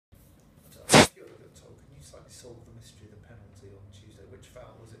slightly solve the mystery of the penalty on Tuesday? Which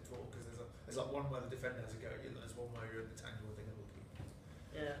foul was it for? Because there's like one where the defender has a go at you, and there's one where you're in the tangle with the goalkeeper.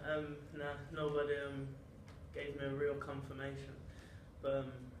 Yeah, nobody gave me a real confirmation, but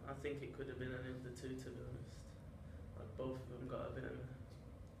I think it could have been any of the two, to be honest. Like both of them got a bit of me.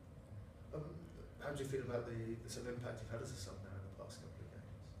 How do you feel about the sort of impact you've had as a sub now in the past couple of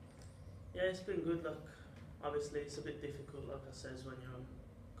games? Yeah, it's been good. Like obviously it's a bit difficult, like I says, when you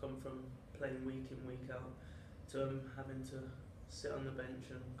come from playing week in week out to having to sit on the bench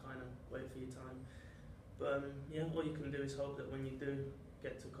and kind of wait for your time. But yeah, all you can do is hope that when you do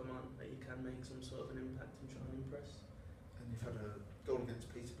get to come on, that you can make some sort of an impact and try and impress. And you've had a goal against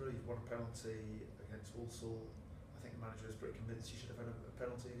Peterborough, you've won a penalty against Walsall. I think the manager is pretty convinced you should have had a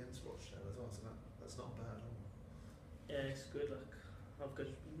penalty against Rochdale as well, so that's not bad at all. Yeah, it's good. Like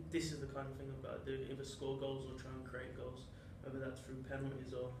this is the kind of thing I've got to do: either score goals or try and create goals, whether that's through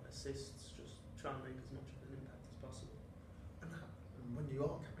penalties or assists. Just try and make as much of an impact as possible. And when you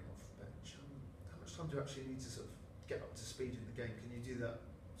are coming off the bench, how much time do you actually need to sort of get up to speed in the game? Can you do that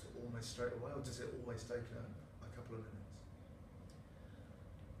sort of almost straight away, or does it always take a couple of minutes?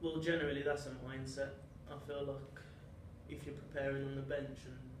 Well, generally that's a mindset. I feel like if you're preparing on the bench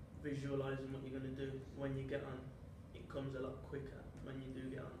and visualising what you're going to do when you get on, it comes a lot quicker when you do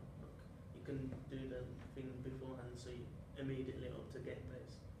get on. Like, you can do the thing beforehand, so you're immediately up to game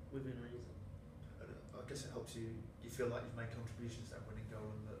pace within reason. And I guess it helps you. You feel like you've made contributions to that winning goal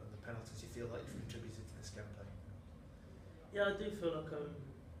and the penalties. You feel like you've contributed to this campaign. Yeah, I do feel like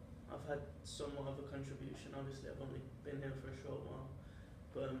I've had somewhat of a contribution. Obviously, I've only been here for a short while,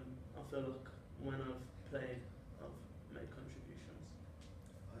 but I feel like when I've played, I've made contributions.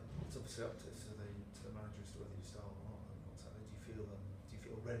 It's obviously up to the manager as to whether you start or not. And what's happening? Do you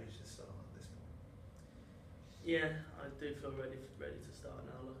feel ready to start at this point? Yeah, I do feel ready to start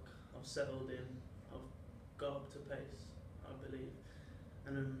now. Look, I've settled in. I've got up to pace, I believe,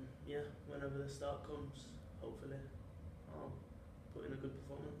 and yeah, whenever the start comes, hopefully I'll put in a good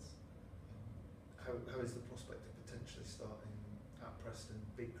performance. How is the prospect of potentially starting at Preston?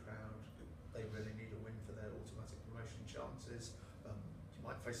 Big crowd. They really need a win for their automatic promotion chances. You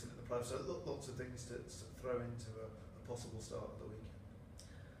might face them in the playoffs. So lots of things to throw into a possible start of the weekend.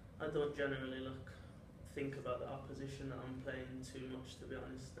 I don't generally think about the opposition that I'm playing too much, to be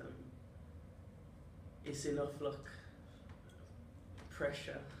honest. It's enough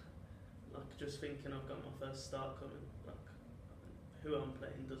pressure. Just thinking I've got my first start coming. Who I'm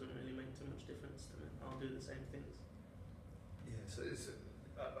playing doesn't really make too much difference to me. I'll do the same things. Yeah, so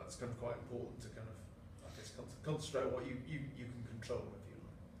that's kind of quite important to kind of, I guess, concentrate on what you can control, if you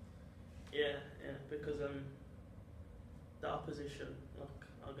like. Yeah, because the opposition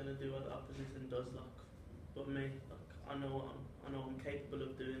are gonna do what the opposition does. But me, I know I'm capable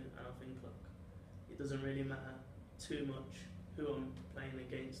of doing, and I think it doesn't really matter too much who I'm playing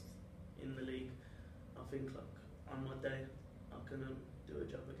against in the league. I think on my day I can do a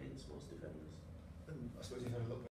job against most defenders. And I suppose you've had a look